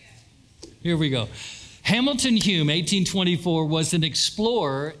Here we go. Hamilton Hume, 1824, was an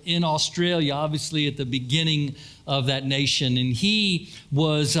explorer in Australia, obviously at the beginning of that nation. And he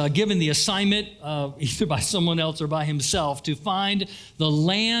was given the assignment, either by someone else or by himself, to find the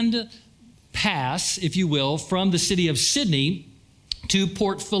land pass, if you will, from the city of Sydney to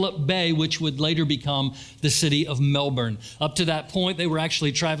Port Phillip Bay, which would later become the city of Melbourne. Up to that point, they were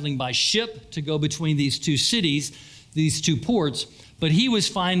actually traveling by ship to go between these two cities, these two ports, but he was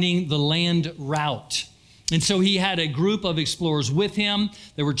finding the land route. And so he had a group of explorers with him.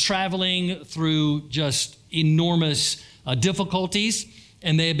 They were traveling through just enormous difficulties,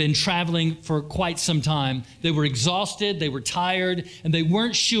 and they had been traveling for quite some time. They were exhausted, they were tired, and they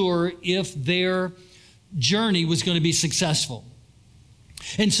weren't sure if their journey was going to be successful.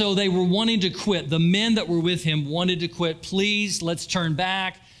 And so they were wanting to quit. The men that were with him wanted to quit. Please, let's turn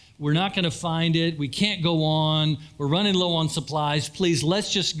back. We're not going to find it. We can't go on. We're running low on supplies. Please,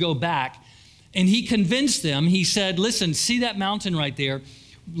 let's just go back. And he convinced them. He said, listen, see that mountain right there?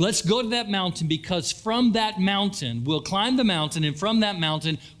 Let's go to that mountain, because from that mountain, we'll climb the mountain, and from that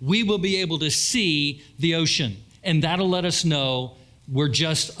mountain, we will be able to see the ocean. And that'll let us know we're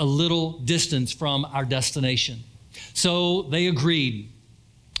just a little distance from our destination. So they agreed.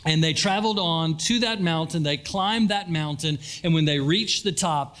 And they traveled on to that mountain. They climbed that mountain. And when they reached the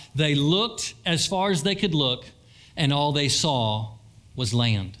top, they looked as far as they could look, and all they saw was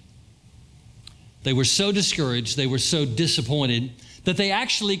land. They were so discouraged, they were so disappointed, that they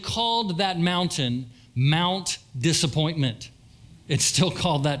actually called that mountain Mount Disappointment. It's still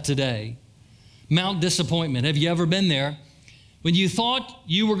called that today. Mount Disappointment. Have you ever been there? When you thought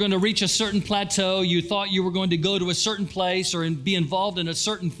you were going to reach a certain plateau, you thought you were going to go to a certain place or be involved in a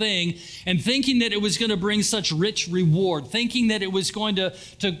certain thing, and thinking that it was going to bring such rich reward, thinking that it was going to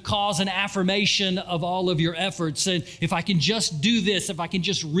cause an affirmation of all of your efforts, and if I can just do this, if I can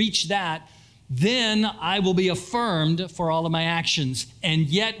just reach that, then I will be affirmed for all of my actions. And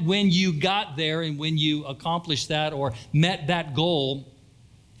yet when you got there and when you accomplished that or met that goal,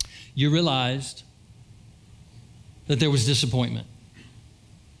 you realized that there was disappointment.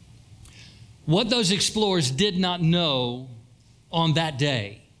 What those explorers did not know on that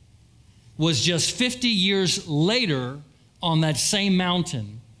day was just 50 years later on that same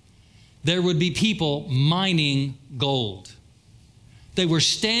mountain, there would be people mining gold. They were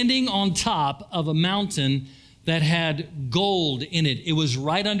standing on top of a mountain that had gold in it. It was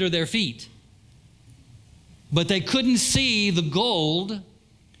right under their feet. But they couldn't see the gold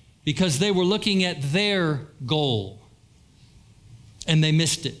because they were looking at their goal, and they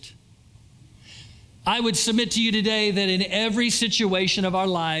missed it. I would submit to you today that in every situation of our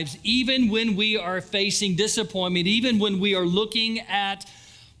lives, even when we are facing disappointment, even when we are looking at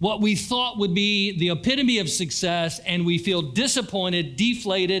what we thought would be the epitome of success, and we feel disappointed,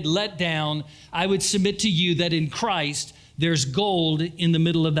 deflated, let down, I would submit to you that in Christ, there's gold in the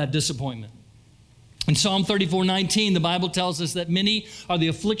middle of that disappointment. In Psalm 34:19, the Bible tells us that many are the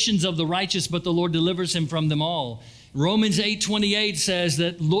afflictions of the righteous, but the Lord delivers him from them all. Romans 8:28 says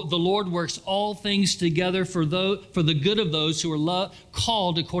that the Lord works all things together for the good of those who are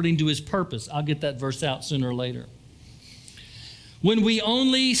called according to his purpose. I'll get that verse out sooner or later. When we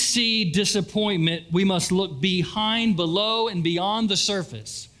only see disappointment, we must look behind, below, and beyond the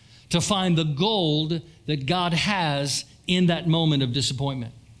surface to find the gold that God has in that moment of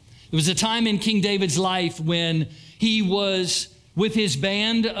disappointment. There was a time in King David's life when he was with his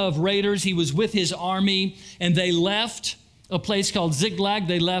band of raiders, he was with his army, and they left a place called Ziklag.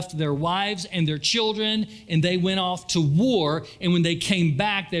 They left their wives and their children, and they went off to war. And when they came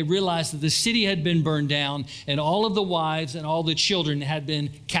back, they realized that the city had been burned down, and all of the wives and all the children had been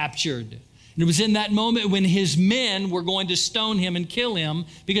captured. And it was in that moment when his men were going to stone him and kill him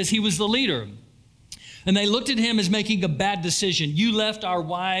because he was the leader. And they looked at him as making a bad decision. You left our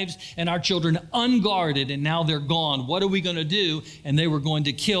wives and our children unguarded, and now they're gone. What are we going to do? And they were going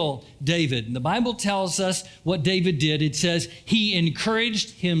to kill David. And the Bible tells us what David did. It says he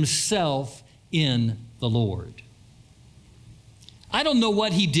encouraged himself in the Lord. I don't know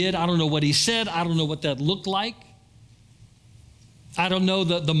what he did. I don't know what he said. I don't know what that looked like. I don't know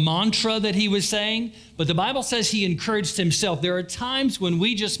the mantra that he was saying, but the Bible says he encouraged himself. There are times when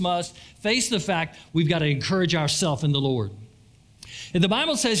we just must face the fact we've got to encourage ourselves in the Lord. And the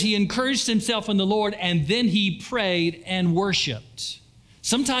Bible says he encouraged himself in the Lord, and then he prayed and worshiped.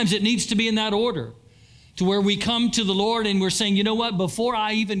 Sometimes it needs to be in that order, to where we come to the Lord and we're saying, you know what, before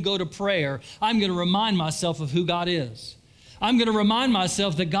I even go to prayer, I'm going to remind myself of who God is. I'm going to remind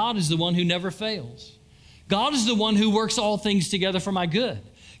myself that God is the one who never fails. God is the one who works all things together for my good.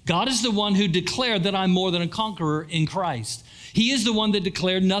 God is the one who declared that I'm more than a conqueror in Christ. He is the one that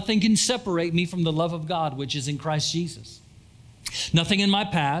declared, nothing can separate me from the love of God, which is in Christ Jesus. Nothing in my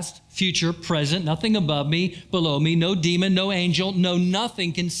past, future, present, nothing above me, below me, no demon, no angel, no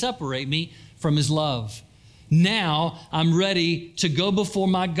nothing can separate me from his love. Now I'm ready to go before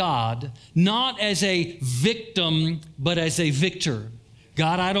my God, not as a victim, but as a victor.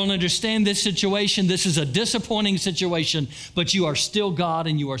 God, I don't understand this situation. This is a disappointing situation, but you are still God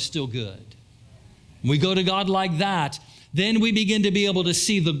and you are still good. When we go to God like that, then we begin to be able to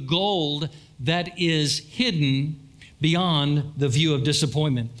see the gold that is hidden beyond the view of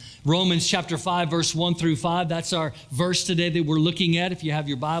disappointment. Romans chapter 5, verse 1 through 5, that's our verse today that we're looking at. If you have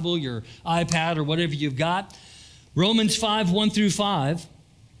your Bible, your iPad, or whatever you've got. Romans 5, 1 through 5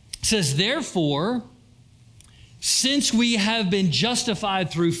 says, therefore, since we have been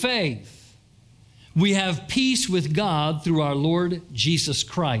justified through faith, we have peace with God through our Lord Jesus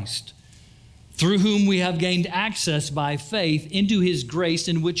Christ, through whom we have gained access by faith into his grace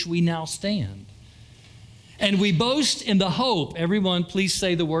in which we now stand. And we boast in the hope. Everyone, please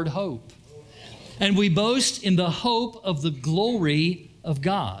say the word hope. And we boast in the hope of the glory of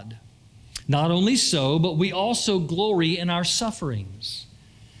God. Not only so, but we also glory in our sufferings,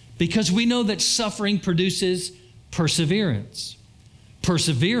 because we know that suffering produces perseverance.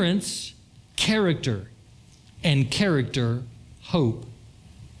 Perseverance, character, and character, hope.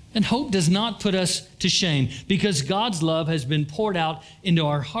 And hope does not put us to shame, because God's love has been poured out into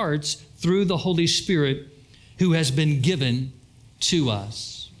our hearts through the Holy Spirit who has been given to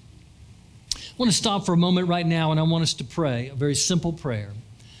us. I want to stop for a moment right now, and I want us to pray a very simple prayer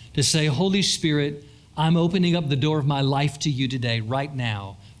to say, Holy Spirit, I'm opening up the door of my life to you today, right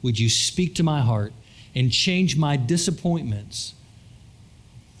now. Would you speak to my heart and change my disappointments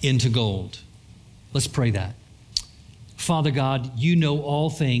into gold? Let's pray that. Father God, you know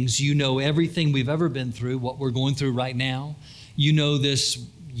all things. You know everything we've ever been through, what we're going through right now. You know this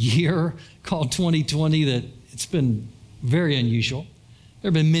year called 2020 that it's been very unusual. There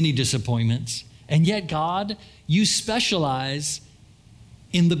have been many disappointments. And yet, God, you specialize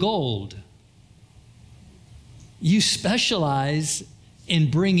in the gold. You specialize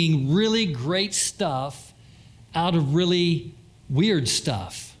in bringing really great stuff out of really weird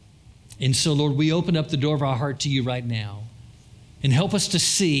stuff. And so, Lord, we open up the door of our heart to you right now, and help us to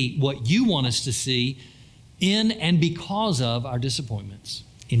see what you want us to see in and because of our disappointments.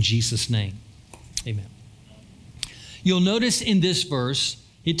 In Jesus' name, amen. You'll notice in this verse,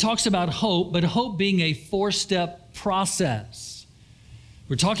 it talks about hope, but hope being a four-step process.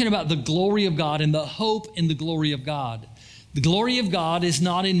 We're talking about the glory of God and the hope in the glory of God. The glory of God is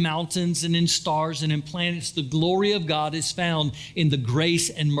not in mountains and in stars and in planets. The glory of God is found in the grace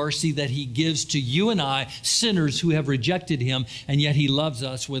and mercy that he gives to you and I, sinners who have rejected him, and yet he loves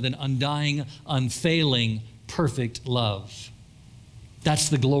us with an undying, unfailing, perfect love. That's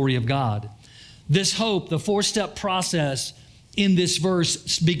the glory of God. This hope, the four-step process in this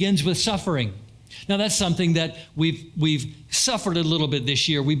verse, begins with suffering. Now, that's something that we've suffered a little bit this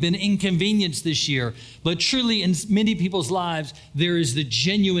year. We've been inconvenienced this year. But truly, in many people's lives, there is the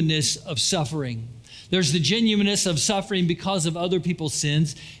genuineness of suffering. There's the genuineness of suffering because of other people's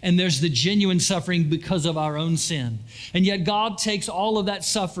sins, and there's the genuine suffering because of our own sin. And yet God takes all of that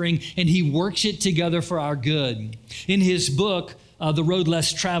suffering and he works it together for our good. In his book, The Road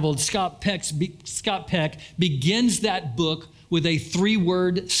Less Traveled, Scott Peck begins that book with a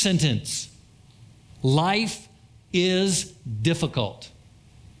 3-word sentence. Life is difficult.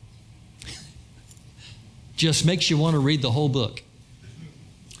 Just makes you want to read the whole book.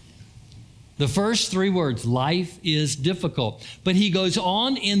 The first 3 words, life is difficult. But he goes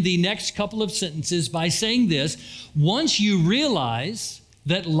on in the next couple of sentences by saying this: once you realize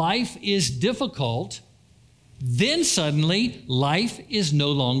that life is difficult, then suddenly life is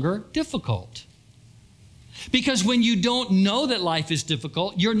no longer difficult. Because when you don't know that life is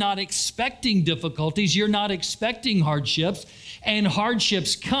difficult, you're not expecting difficulties, you're not expecting hardships, and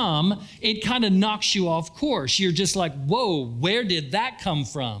hardships come, it kind of knocks you off course. You're just like, whoa, where did that come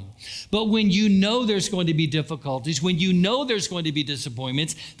from? But when you know there's going to be difficulties, when you know there's going to be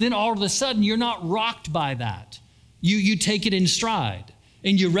disappointments, then all of a sudden you're not rocked by that. You take it in stride,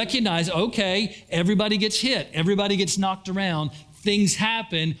 and you recognize, okay, everybody gets hit, everybody gets knocked around, things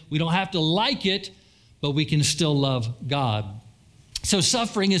happen, we don't have to like it, but we can still love God. So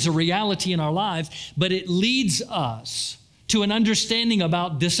suffering is a reality in our lives, but it leads us to an understanding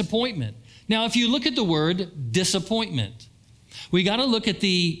about disappointment. Now, if you look at the word disappointment, we got to look at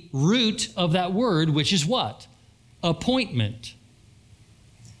the root of that word, which is what? Appointment.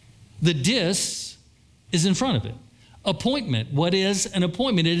 The dis is in front of it. Appointment. What is an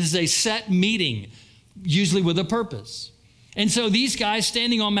appointment? It is a set meeting, usually with a purpose. And so these guys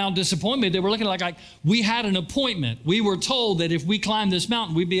standing on Mount Disappointment, they were looking like we had an appointment. We were told that if we climbed this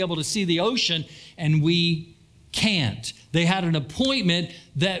mountain, we'd be able to see the ocean, and we can't. They had an appointment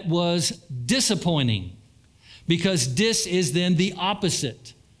that was disappointing, because dis is then the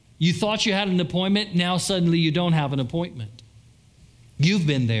opposite. You thought you had an appointment, now suddenly you don't have an appointment. You've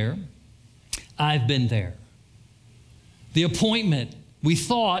been there. I've been there. The appointment, we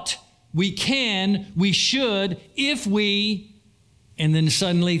thought we can, we should, if we, and then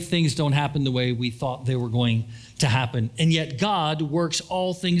suddenly things don't happen the way we thought they were going to happen. And yet God works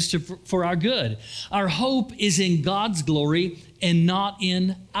all things for our good. Our hope is in God's glory and not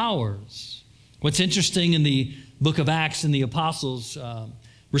in ours. What's interesting in the book of Acts and the apostles'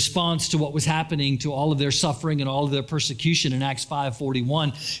 response to what was happening, to all of their suffering and all of their persecution in Acts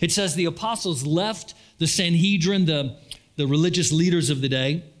 5:41, it says the apostles left the Sanhedrin, the religious leaders of the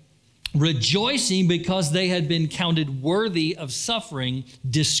day, rejoicing because they had been counted worthy of suffering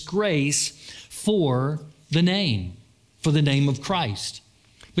disgrace for the name of Christ.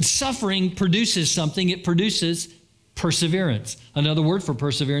 But suffering produces something. It produces perseverance. Another word for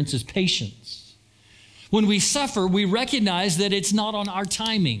perseverance is patience. When we suffer, we recognize that it's not on our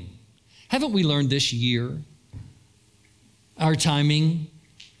timing. Haven't we learned this year? Our timing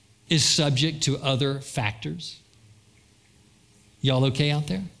is subject to other factors. Y'all okay out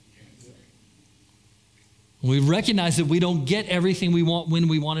there? We recognize that we don't get everything we want when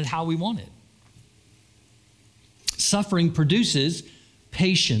we want it, how we want it. Suffering produces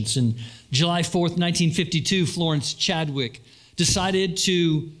patience. And July 4th, 1952, Florence Chadwick decided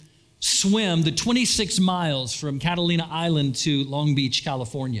to swim the 26 miles from Catalina Island to Long Beach,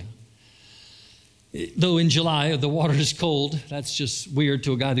 California. Though in July, the water is cold. That's just weird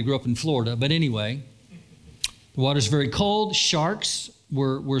to a guy that grew up in Florida. But anyway, the water's very cold. Sharks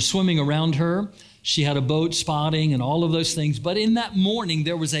were swimming around her. She had a boat spotting and all of those things. But in that morning,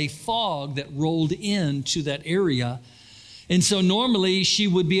 there was a fog that rolled into that area. And so normally she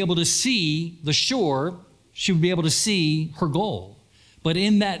would be able to see the shore. She would be able to see her goal. But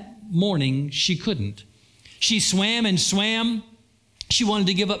in that morning, she couldn't. She swam and swam. She wanted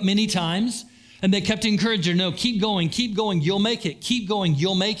to give up many times. And they kept encouraging her, no, keep going, you'll make it, keep going,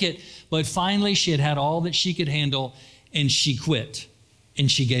 you'll make it. But finally, she had all that she could handle, and she quit, and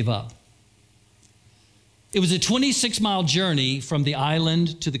she gave up. It was a 26-mile journey from the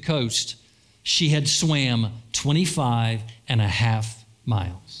island to the coast. She had swam 25 and a half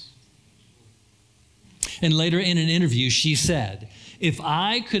miles. And later in an interview, she said, if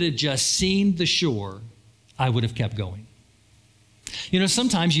I could have just seen the shore, I would have kept going. You know,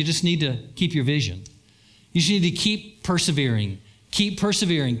 sometimes you just need to keep your vision. You just need to keep persevering,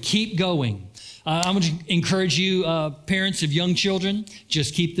 keep going. I'm going to encourage you, parents of young children,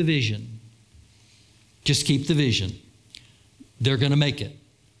 just keep the vision. Just keep the vision. They're going to make it.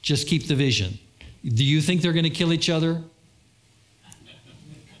 Just keep the vision. Do you think they're going to kill each other?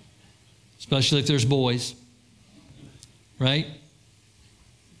 Especially if there's boys, right?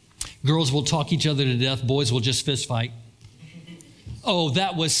 Girls will talk each other to death. Boys will just fist fight. Oh,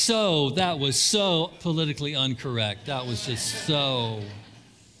 that was so politically incorrect. That was just so,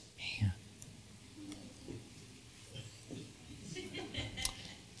 man.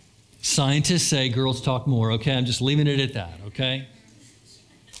 Scientists say girls talk more, okay? I'm just leaving it at that, okay?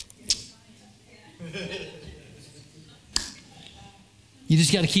 You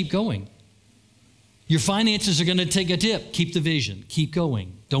just got to keep going. Your finances are going to take a dip. Keep the vision. Keep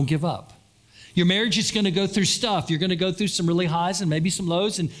going. Don't give up. Your marriage is going to go through stuff. You're going to go through some really highs and maybe some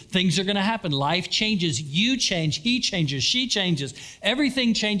lows, and things are going to happen. Life changes. You change. He changes. She changes.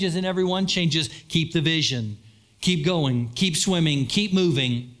 Everything changes and everyone changes. Keep the vision. Keep going. Keep swimming. Keep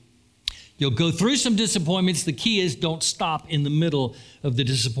moving. You'll go through some disappointments. The key is don't stop in the middle of the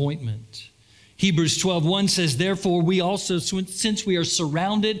disappointment. Hebrews 12:1 says, therefore we also, since we are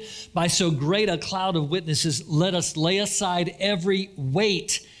surrounded by so great a cloud of witnesses, let us lay aside every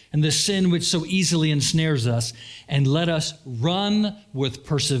weight and the sin which so easily ensnares us, and let us run with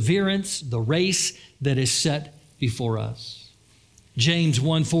perseverance the race that is set before us. James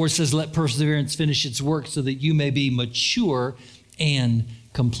 1:4 says, let perseverance finish its work so that you may be mature and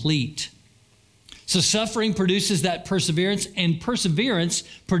complete. So suffering produces that perseverance, and perseverance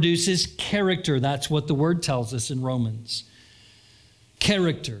produces character. That's what the word tells us in Romans.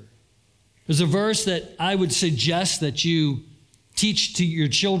 Character. There's a verse that I would suggest that you teach to your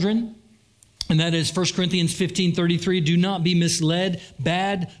children, and that is 1 Corinthians 15:33. Do not be misled.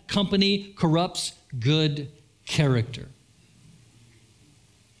 Bad company corrupts good character.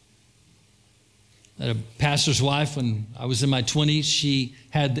 I had a pastor's wife when I was in my 20s. She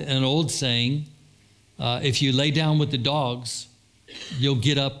had an old saying, If you lay down with the dogs, you'll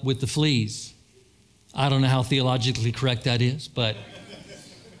get up with the fleas. I don't know how theologically correct that is, but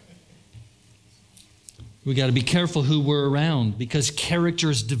we got to be careful who we're around because character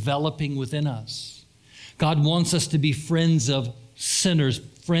is developing within us. God wants us to be friends of sinners,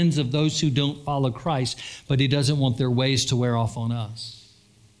 friends of those who don't follow Christ, but he doesn't want their ways to wear off on us.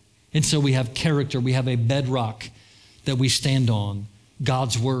 And so we have character. We have a bedrock that we stand on,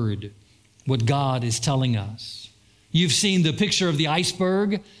 God's word, what God is telling us. You've seen the picture of the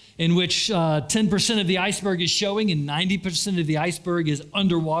iceberg in which 10% of the iceberg is showing and 90% of the iceberg is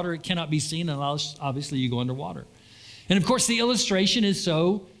underwater. It cannot be seen unless obviously you go underwater. And of course, the illustration is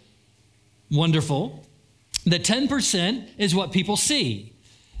so wonderful that 10% is what people see.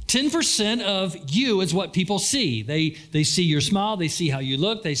 10% of you is what people see. They see your smile, they see how you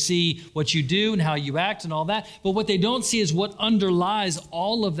look, they see what you do and how you act and all that. But what they don't see is what underlies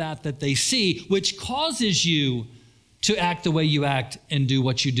all of that they see, which causes you to act the way you act and do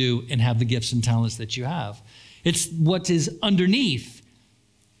what you do and have the gifts and talents that you have. It's what is underneath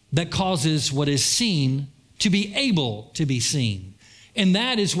that causes what is seen to be able to be seen. And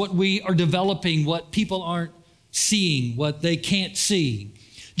that is what we are developing, what people aren't seeing, what they can't see.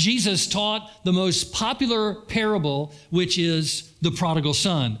 Jesus taught the most popular parable, which is the prodigal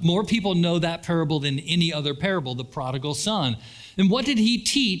son. More people know that parable than any other parable, the prodigal son. And what did he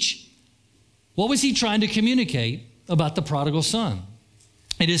teach? What was he trying to communicate about the prodigal son?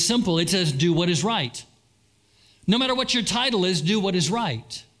 It is simple. It says, do what is right. No matter what your title is, do what is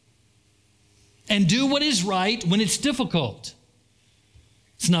right. And do what is right when it's difficult.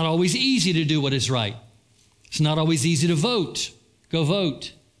 It's not always easy to do what is right. It's not always easy to vote. Go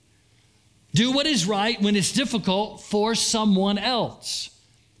vote. Do what is right when it's difficult for someone else.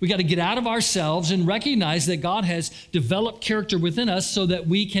 We got to get out of ourselves and recognize that God has developed character within us so that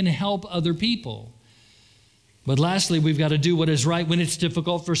we can help other people. But lastly, we've got to do what is right when it's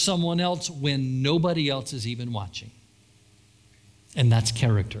difficult for someone else when nobody else is even watching. And that's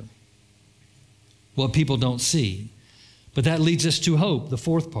character. What people don't see. But that leads us to hope, the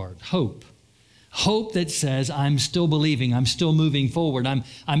fourth part, hope. Hope that says, I'm still believing, I'm still moving forward,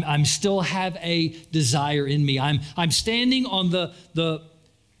 I'm still have a desire in me. I'm standing on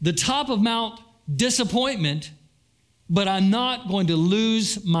the top of Mount Disappointment, but I'm not going to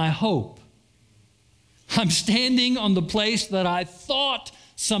lose my hope. I'm standing on the place that I thought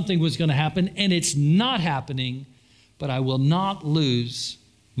something was going to happen, and it's not happening, but I will not lose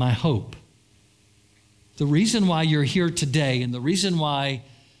my hope. The reason why you're here today and the reason why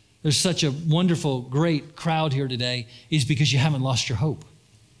there's such a wonderful, great crowd here today is because you haven't lost your hope.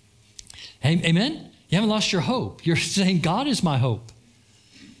 Amen? You haven't lost your hope. You're saying, God is my hope.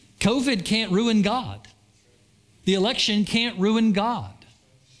 COVID can't ruin God. The election can't ruin God.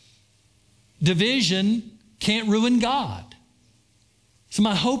 Division can't ruin God. So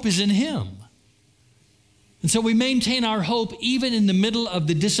my hope is in Him. And so we maintain our hope even in the middle of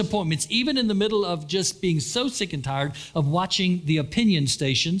the disappointments, even in the middle of just being so sick and tired of watching the opinion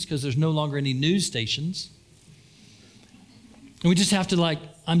stations because there's no longer any news stations. And we just have to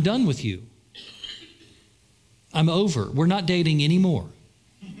I'm done with you. I'm over. We're not dating anymore.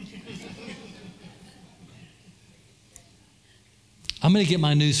 I'm going to get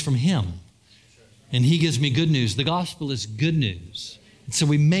my news from Him. And He gives me good news. The gospel is good news. So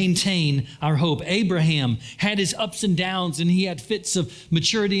we maintain our hope. Abraham had his ups and downs, and he had fits of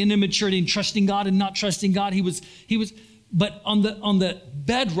maturity and immaturity and trusting God and not trusting God. But on the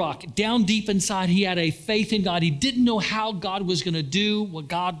bedrock, down deep inside, he had a faith in God. He didn't know how God was going to do what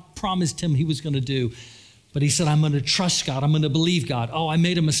God promised him He was going to do. But he said, I'm going to trust God. I'm going to believe God. Oh, I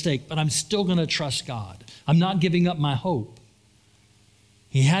made a mistake, but I'm still going to trust God. I'm not giving up my hope.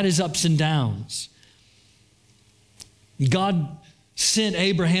 He had his ups and downs. God sent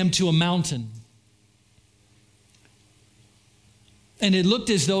Abraham to a mountain. And it looked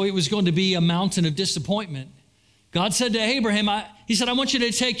as though it was going to be a mountain of disappointment. God said to Abraham, He said, I want you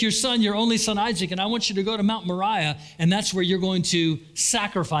to take your son, your only son Isaac, and I want you to go to Mount Moriah, and that's where you're going to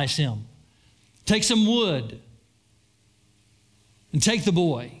sacrifice him. Take some wood and take the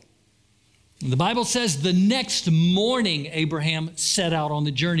boy. And the Bible says the next morning, Abraham set out on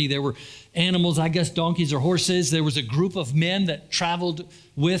the journey. There were animals, I guess donkeys or horses. There was a group of men that traveled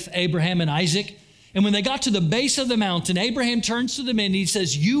with Abraham and Isaac. And when they got to the base of the mountain, Abraham turns to the men and he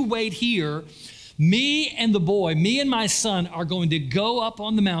says, you wait here. Me and the boy, me and my son are going to go up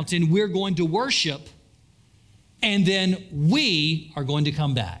on the mountain. We're going to worship. And then we are going to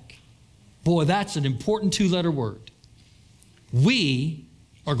come back. Boy, that's an important two-letter word. We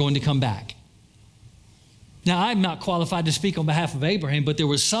are going to come back. Now, I'm not qualified to speak on behalf of Abraham, but there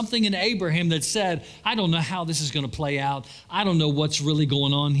was something in Abraham that said, I don't know how this is going to play out. I don't know what's really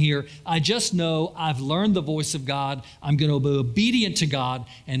going on here. I just know I've learned the voice of God. I'm going to be obedient to God,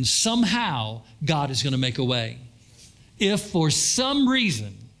 and somehow God is going to make a way. If for some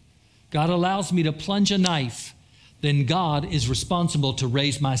reason God allows me to plunge a knife, then God is responsible to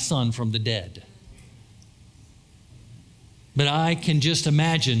raise my son from the dead. But I can just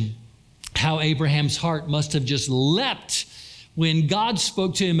imagine how Abraham's heart must have just leapt when God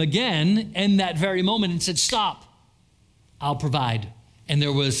spoke to him again in that very moment and said, stop, I'll provide. And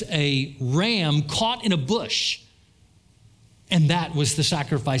there was a ram caught in a bush, and that was the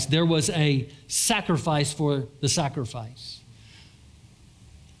sacrifice. There was a sacrifice for the sacrifice.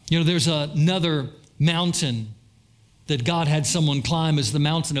 You know, there's another mountain that God had someone climb, is the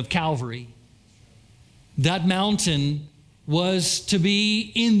mountain of Calvary. That mountain was to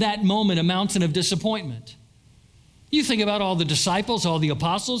be, in that moment, a mountain of disappointment. You think about all the disciples, all the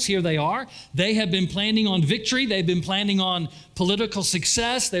apostles, here they are. They have been planning on victory. They've been planning on political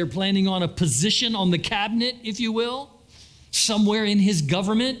success. They're planning on a position on the cabinet, if you will. Somewhere in his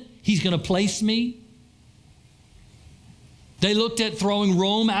government, he's going to place me. They looked at throwing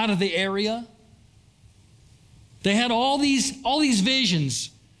Rome out of the area. They had all these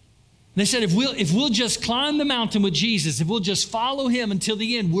visions. They said, if we'll just climb the mountain with Jesus, if we'll just follow him until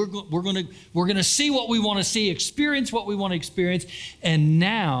the end, we're going to see what we want to see, experience what we want to experience. And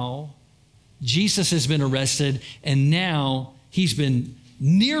now Jesus has been arrested, and now he's been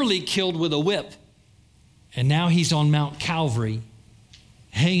nearly killed with a whip. And now he's on Mount Calvary,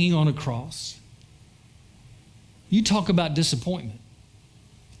 hanging on a cross. You talk about disappointment.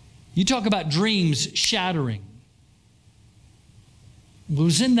 You talk about dreams shattering. It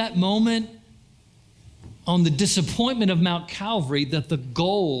was in that moment on the disappointment of Mount Calvary that the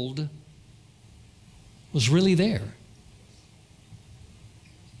gold was really there.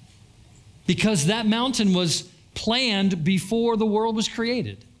 Because that mountain was planned before the world was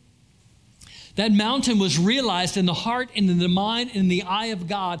created. That mountain was realized in the heart and in the mind and in the eye of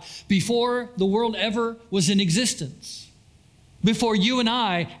God before the world ever was in existence. Before you and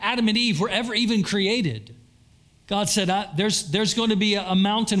I, Adam and Eve, were ever even created. God said, there's going to be a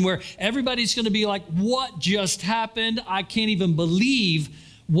mountain where everybody's going to be like, what just happened? I can't even believe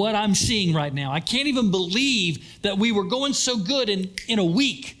what I'm seeing right now. I can't even believe that we were going so good, and in a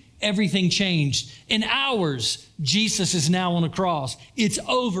week, everything changed. In hours, Jesus is now on a cross. It's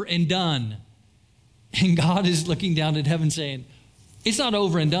over and done. And God is looking down at heaven saying, it's not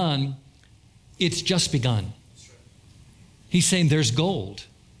over and done. It's just begun. He's saying there's gold.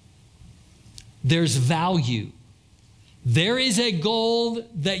 There's value. There is a gold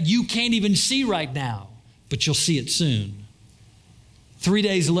that you can't even see right now, but you'll see it soon. 3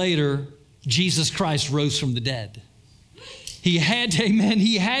 days later, Jesus Christ rose from the dead. He had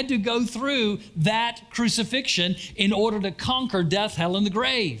to go through that crucifixion in order to conquer death, hell, and the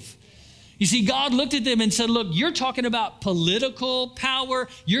grave. You see, God looked at them and said, look, you're talking about political power.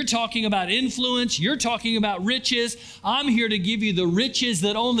 You're talking about influence. You're talking about riches. I'm here to give you the riches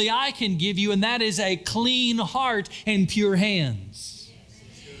that only I can give you, and that is a clean heart and pure hands.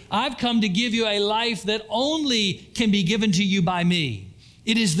 I've come to give you a life that only can be given to you by me.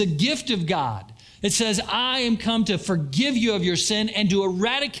 It is the gift of God. It says, I am come to forgive you of your sin and to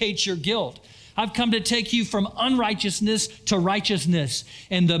eradicate your guilt. I've come to take you from unrighteousness to righteousness.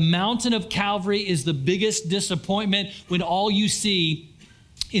 And the mountain of Calvary is the biggest disappointment when all you see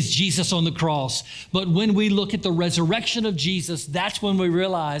is Jesus on the cross. But when we look at the resurrection of Jesus, that's when we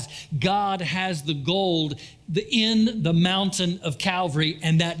realize God has the gold in the mountain of Calvary,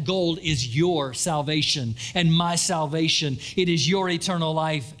 and that gold is your salvation and my salvation. It is your eternal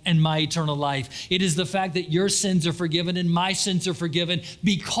life and my eternal life. It is the fact that your sins are forgiven and my sins are forgiven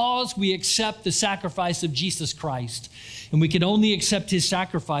because we accept the sacrifice of Jesus Christ. And we can only accept his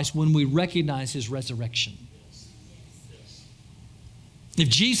sacrifice when we recognize his resurrection. If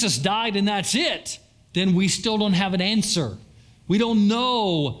Jesus died and that's it, then we still don't have an answer. We don't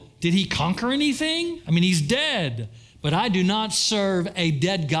know, did he conquer anything? I mean, he's dead. But I do not serve a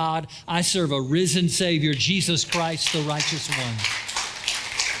dead God. I serve a risen Savior, Jesus Christ, the righteous one.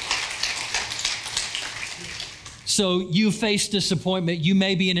 So you face disappointment. You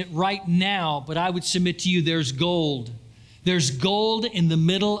may be in it right now, but I would submit to you there's gold. There's gold in the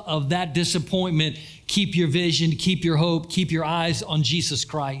middle of that disappointment. Keep your vision, keep your hope, keep your eyes on Jesus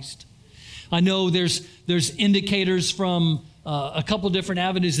Christ. I know there's indicators from a couple different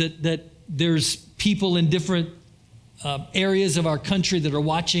avenues that there's people in different areas of our country that are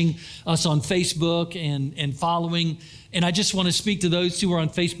watching us on Facebook and following. And I just want to speak to those who are on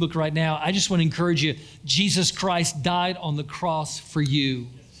Facebook right now. I just want to encourage you, Jesus Christ died on the cross for you,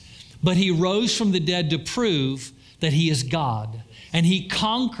 but he rose from the dead to prove that he is God. And he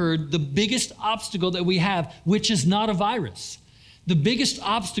conquered the biggest obstacle that we have, which is not a virus. The biggest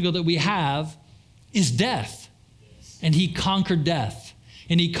obstacle that we have is death. And he conquered death.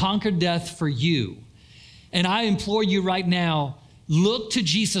 And he conquered death for you. And I implore you right now, look to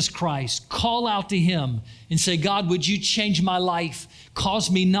Jesus Christ, call out to him and say, God, would you change my life?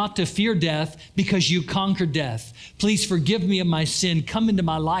 Cause me not to fear death because you conquered death. Please forgive me of my sin. Come into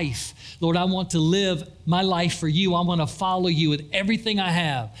my life. Lord, I want to live my life for you. I want to follow you with everything I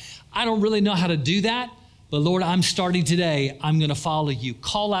have. I don't really know how to do that, but Lord, I'm starting today. I'm going to follow you.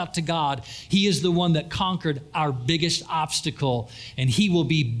 Call out to God. He is the one that conquered our biggest obstacle, and he will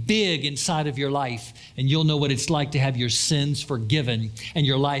be big inside of your life, and you'll know what it's like to have your sins forgiven and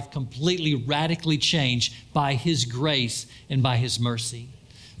your life completely, radically changed by his grace and by his mercy.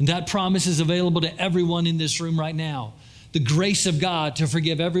 And that promise is available to everyone in this room right now. The grace of God to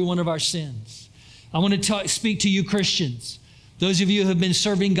forgive every one of our sins. I want to speak to you Christians, those of you who have been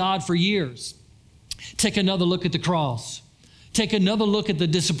serving God for years. Take another look at the cross. Take another look at the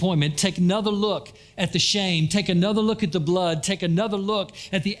disappointment. Take another look at the shame. Take another look at the blood. Take another look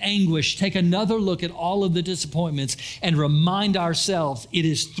at the anguish. Take another look at all of the disappointments and remind ourselves it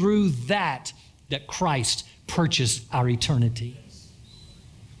is through that Christ purchased our eternity.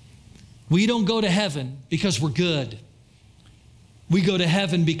 We don't go to heaven because we're good. We go to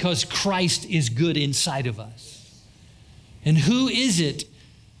heaven because Christ is good inside of us. And who is it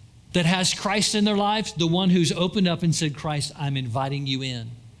that has Christ in their lives? The one who's opened up and said, Christ, I'm inviting you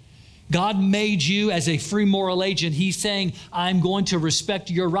in. God made you as a free moral agent. He's saying, I'm going to respect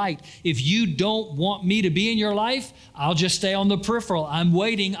your right. If you don't want me to be in your life, I'll just stay on the peripheral. I'm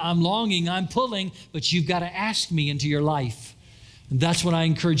waiting, I'm longing, I'm pulling, but you've got to ask me into your life. And that's what I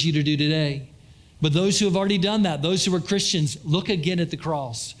encourage you to do today. But those who have already done that, those who are Christians, look again at the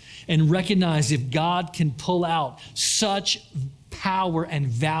cross and recognize if God can pull out such power and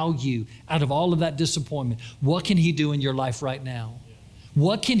value out of all of that disappointment, what can he do in your life right now?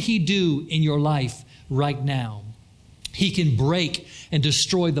 What can he do in your life right now? He can break and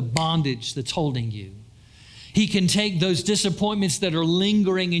destroy the bondage that's holding you. He can take those disappointments that are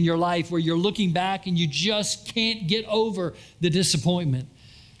lingering in your life where you're looking back and you just can't get over the disappointment.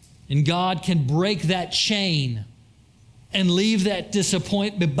 And God can break that chain and leave that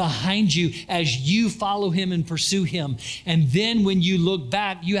disappointment behind you as you follow him and pursue him. And then when you look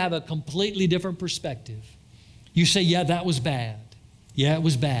back, you have a completely different perspective. You say, yeah, that was bad. Yeah, it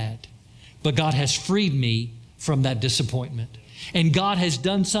was bad. But God has freed me from that disappointment. And God has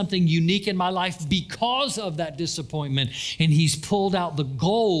done something unique in my life because of that disappointment. And he's pulled out the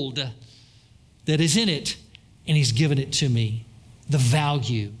gold that is in it, and he's given it to me. The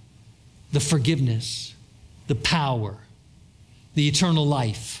value, the forgiveness, the power, the eternal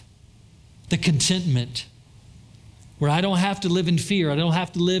life, the contentment, where I don't have to live in fear. I don't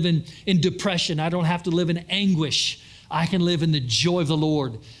have to live in depression. I don't have to live in anguish. I can live in the joy of the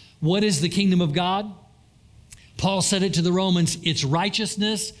Lord. What is the kingdom of God? Paul said it to the Romans, it's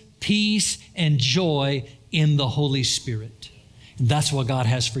righteousness, peace, and joy in the Holy Spirit. And that's what God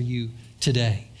has for you today.